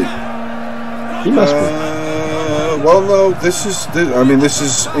completely. He must be. Well, no, this is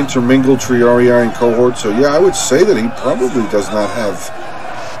intermingled Triarii and cohort, so yeah, I would say that he probably does not have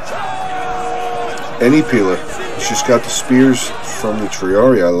any peeler. He's just got the spears from the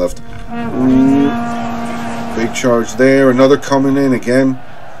Triarii left. Ooh, big charge there, another coming in again.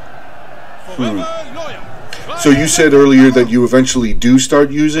 So you said earlier that you eventually do start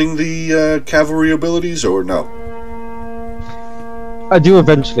using the cavalry abilities, or no? I do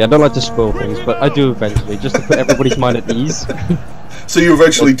eventually. I don't like to spoil things, but I do eventually, just to put everybody's mind at ease. So you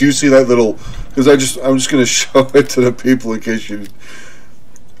eventually do see that little, because I'm just going to show it to the people in case you.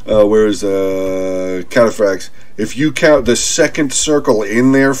 Where's Cataphracts? If you count the second circle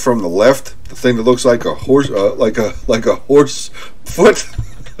in there from the left, the thing that looks like a horse, like a horse foot,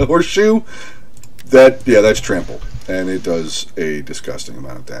 a horseshoe, that's trampled, and it does a disgusting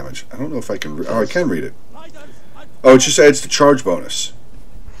amount of damage. I don't know if I can. I can read it. Oh, it just adds the charge bonus.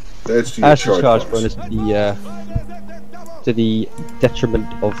 That's the charge bonus to the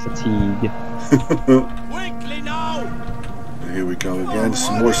detriment of fatigue. Here we go again.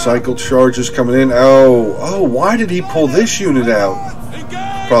 Some more cycle charges coming in. Oh! Why did he pull this unit out?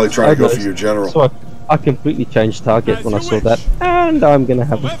 Probably trying to go for your general. So I completely changed target when I saw that, and I'm gonna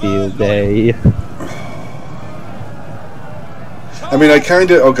have a field day. I mean, I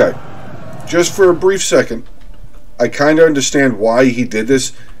kinda okay. Just for a brief second. I kind of understand why he did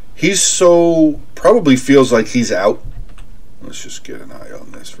this. He's probably feels like he's out. Let's just get an eye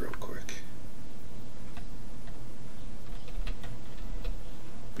on this real quick.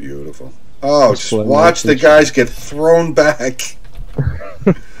 Beautiful. Oh, just watch the guys get thrown back.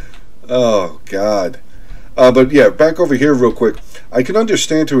 Oh, God. But yeah, back over here real quick. I can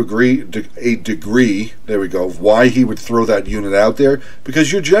understand to a degree, there we go, of why he would throw that unit out there.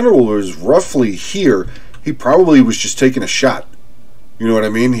 Because your general was roughly here. He probably was just taking a shot. You know what I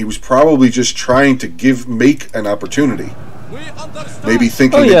mean? He was probably just trying to make an opportunity. Maybe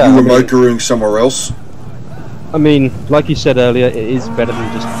thinking that you were microing somewhere else. I mean, like you said earlier, it is better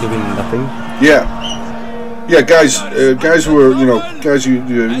than just doing nothing. Yeah, guys who are, guys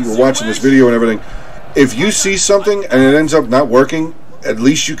you're watching this video and everything. If you see something and it ends up not working, at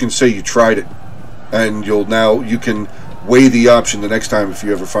least you can say you tried it, and you can weigh the option the next time if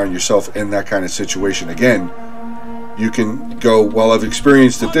you ever find yourself in that kind of situation again. You can go, well, I've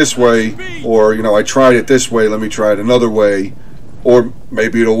experienced it this way, or I tried it this way, let me try it another way, or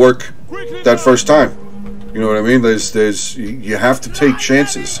maybe it'll work that first time. You know what I mean? You have to take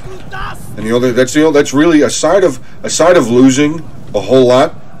chances, and that's really aside of losing a whole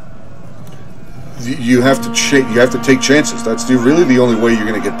lot. You have to take chances. That's really the only way you're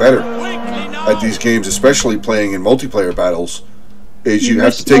going to get better at these games, especially playing in multiplayer battles. Is you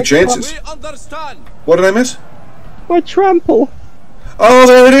have to take chances. What did I miss? My trample. Oh,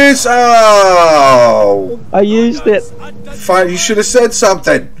 there it is. Oh, I used it. Fine. You should have said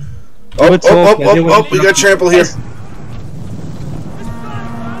something. Oh, we got trample here.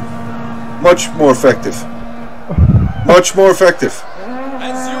 Much more effective. Much more effective.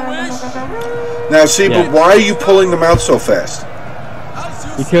 Now, see, but why are you pulling them out so fast?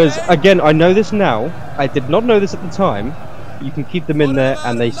 Because, again, I know this now. I did not know this at the time. You can keep them in there,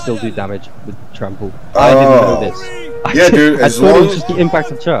 and they still do damage with trample. I didn't know this. Yeah, dude. I thought it was just the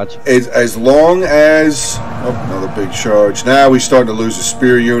impact of charge. As long as another big charge. Now we're starting to lose the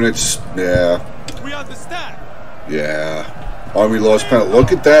spear units. Yeah. We understand. Yeah. Army lost penalty.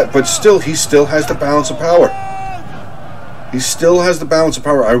 Look at that. But still, he still has the balance of power. He still has the balance of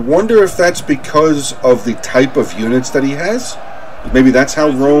power. I wonder if that's because of the type of units that he has. Maybe that's how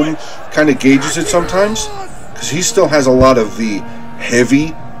Rome kind of gauges it sometimes. Because he still has a lot of the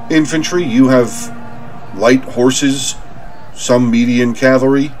heavy infantry. You have light horses, some median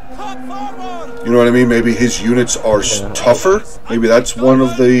cavalry. You know what I mean? Maybe his units are tougher. Maybe that's one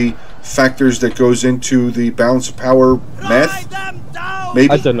of the factors that goes into the balance of power math. Maybe.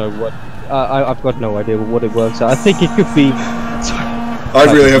 I don't know what. I've got no idea what it works out. I think it could be. I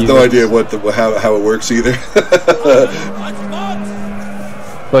really have no idea how it works either.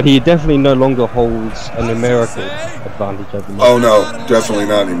 But he definitely no longer holds a numerical advantage over me. Oh no, definitely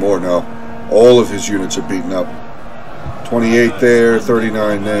not anymore. No, all of his units are beaten up. 28 there,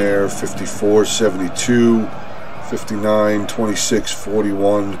 39 there, 54, 72, 59, 26,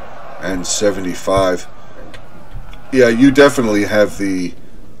 41, and 75. Yeah, you definitely have the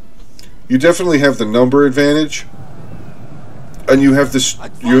number advantage, and you have the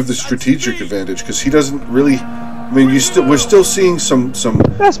strategic advantage, because he doesn't really I mean, we're still seeing some.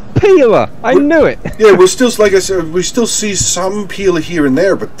 That's Peeler. I knew it. Yeah, we're still, like I said, we still see some Peeler here and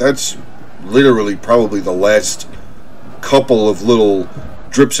there, but that's literally probably the last couple of little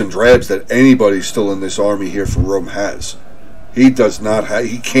drips and drabs that anybody still in this army here for Rome has. He does not have.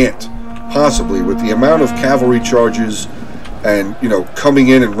 He can't possibly, with the amount of cavalry charges and, you know, coming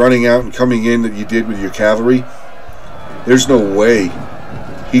in and running out and coming in that you did with your cavalry. There's no way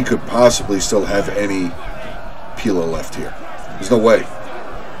he could possibly still have any Peeler left here. There's no way. Hear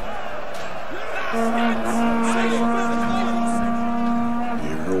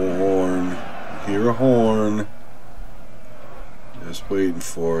a horn. Hear a horn. Just waiting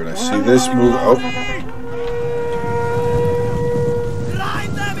for it. I see this move. Oh.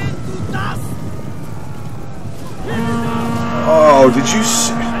 Oh, did you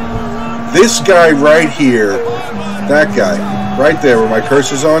see? This guy right here, that guy, right there where my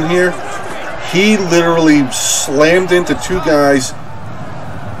cursor's on here, he literally slammed into two guys.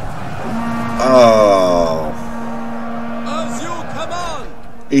 Oh.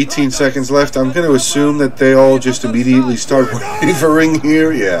 18 seconds left. I'm going to assume that they all just immediately start wavering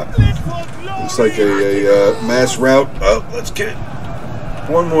here. Yeah. Looks like a mass rout. Oh, let's get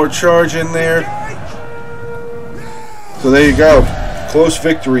one more charge in there. So there you go. Close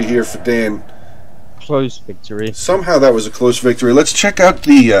victory here for Dan. Close victory. Somehow that was a close victory. Let's check out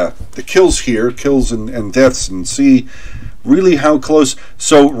the kills here, kills and deaths, and see really how close.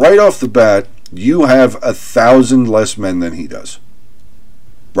 So right off the bat, you have 1,000 less men than he does.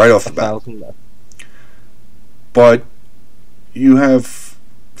 Right off the bat. 1,000 less. But you have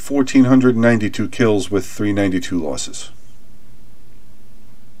 1,492 kills with 392 losses.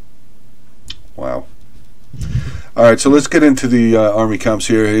 Wow. All right, so let's get into the army comps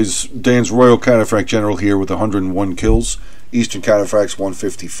here. Here's Dan's Royal Cataphract General here with 101 kills. Eastern Cataphracts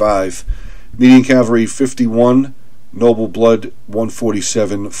 155. Median Cavalry 51. Noble Blood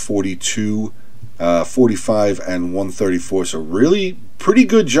 147, 42, 45, and 134. So really pretty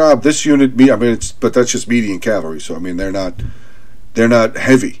good job. This unit, I mean, but that's just median cavalry. So I mean, they're not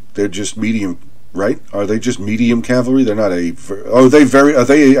heavy. They're just medium, right? Are they just medium cavalry? They're not a. Are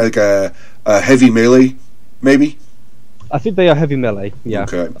they like a heavy melee? Maybe. I think they are heavy melee. Yeah.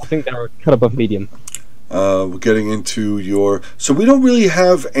 Okay. I think they're cut above medium. We're getting into your. So we don't really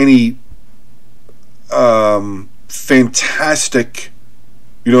have any fantastic,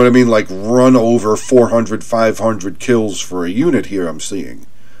 you know what I mean, like run over 400, 500 kills for a unit here. I'm seeing.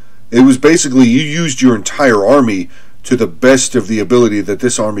 It was basically you used your entire army to the best of the ability that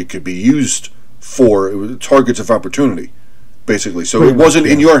this army could be used for. It was targets of opportunity. Basically, so it wasn't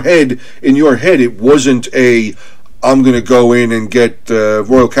in your head. In your head, it wasn't a. I'm going to go in and get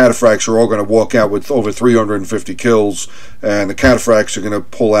Royal Cataphracts are all going to walk out with over 350 kills, and the Cataphracts are going to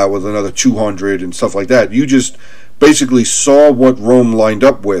pull out with another 200 and stuff like that. You just basically saw what Rome lined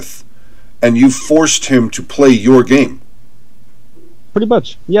up with, and you forced him to play your game. Pretty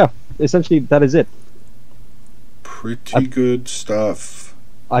much, yeah. Essentially, that is it. Pretty good stuff.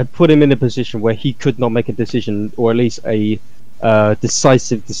 I put him in a position where he could not make a decision, or at least a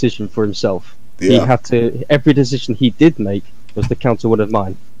decisive decision for himself. Yeah. He had to. Every decision he did make was the counter one of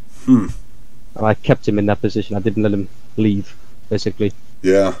mine. And I kept him in that position. I didn't let him leave, basically.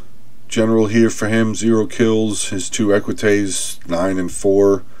 Yeah. General here for him, 0 kills. His 2 equites, 9 and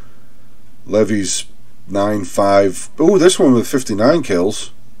 4. Levies, 9, 5. Ooh, this one with 59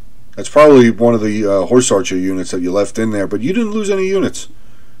 kills. That's probably one of the horse archer units that you left in there, but you didn't lose any units.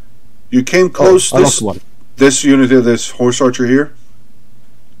 You came close. I lost one. This unit here, this horse archer here.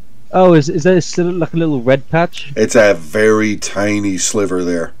 Oh, is there still like a little red patch? It's a very tiny sliver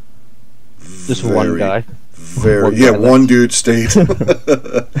there. Just one guy. One dude stayed.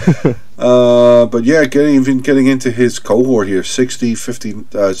 But yeah, getting into his cohort here, 60,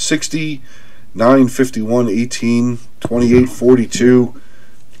 50, 60, 9, 51, 18, 28, 42.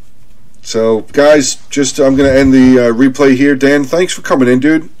 So, guys, I'm going to end the replay here. Dan, thanks for coming in,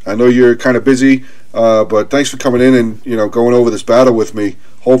 dude. I know you're kind of busy, but thanks for coming in and going over this battle with me.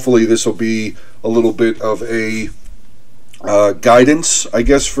 Hopefully, this will be a little bit of a guidance, I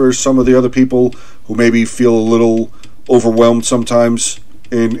guess, for some of the other people who maybe feel a little overwhelmed sometimes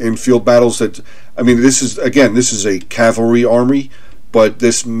in field battles. That I mean, this is a cavalry army, but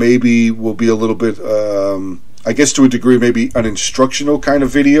this maybe will be a little bit, I guess, to a degree, maybe an instructional kind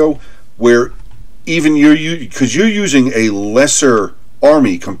of video. Where even because you're using a lesser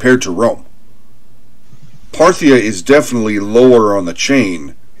army compared to Rome. Parthia is definitely lower on the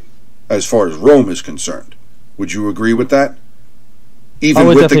chain as far as Rome is concerned. Would you agree with that? Even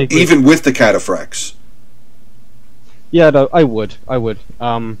with the Cataphracts. Yeah, no, I would.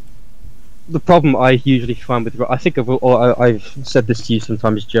 the problem I usually find with, I think I've said this to you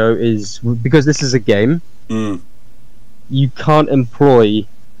sometimes, Joe, is because this is a game, you can't employ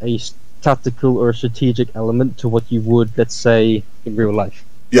a tactical or a strategic element to what you would, let's say, in real life.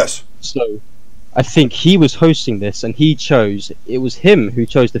 Yes. So I think he was hosting this, and it was him who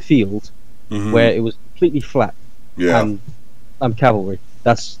chose the field where it was completely flat. Yeah. And I'm cavalry.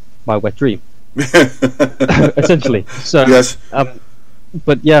 That's my wet dream. Essentially. So, yes.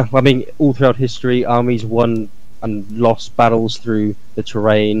 But yeah, I mean, all throughout history, armies won and lost battles through the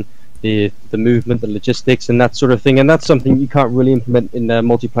terrain, the movement, the logistics, and that sort of thing. And that's something you can't really implement in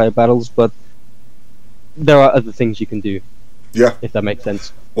multiplayer battles, but there are other things you can do. Yeah. If that makes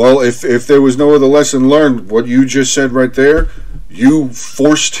sense. Well, if there was no other lesson learned, what you just said right there, you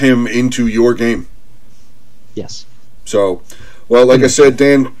forced him into your game. Yes. So, well, like I said,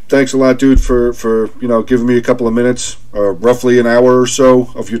 Dan, thanks a lot, dude, for giving me a couple of minutes, roughly an hour or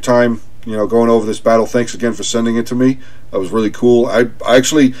so of your time, going over this battle. Thanks again for sending it to me. That was really cool. I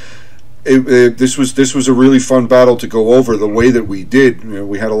actually, this was a really fun battle to go over the way that we did.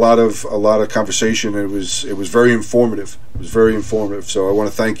 We had a lot of conversation. It was very informative. It was very informative. So I want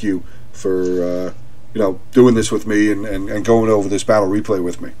to thank you for doing this with me and going over this battle replay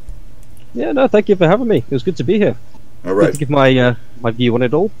with me. Yeah, no, thank you for having me. It was good to be here. All right. Good to give my view on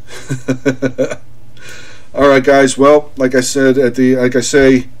it all. All right, guys. Well, like I said if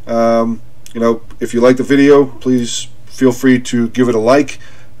you like the video, please feel free to give it a like.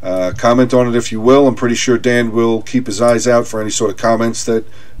 Comment on it if you will. I'm pretty sure Dan will keep his eyes out for any sort of comments that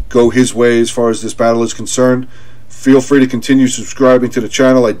go his way as far as this battle is concerned. Feel free to continue subscribing to the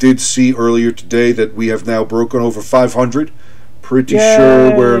channel. I did see earlier today that we have now broken over 500. Pretty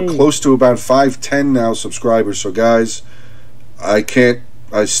sure we're close to about 510 now subscribers. So guys, I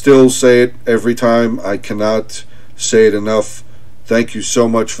still say it every time. I cannot say it enough. Thank you so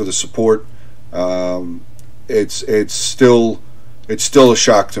much for the support. It's still a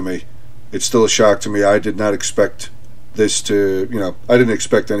shock to me. It's still a shock to me. I did not expect this to, I didn't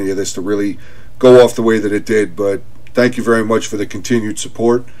expect any of this to really go off the way that it did, but thank you very much for the continued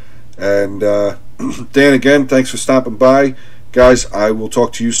support. And Dan, again, thanks for stopping by. Guys, I will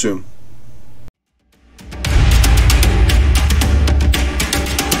talk to you soon.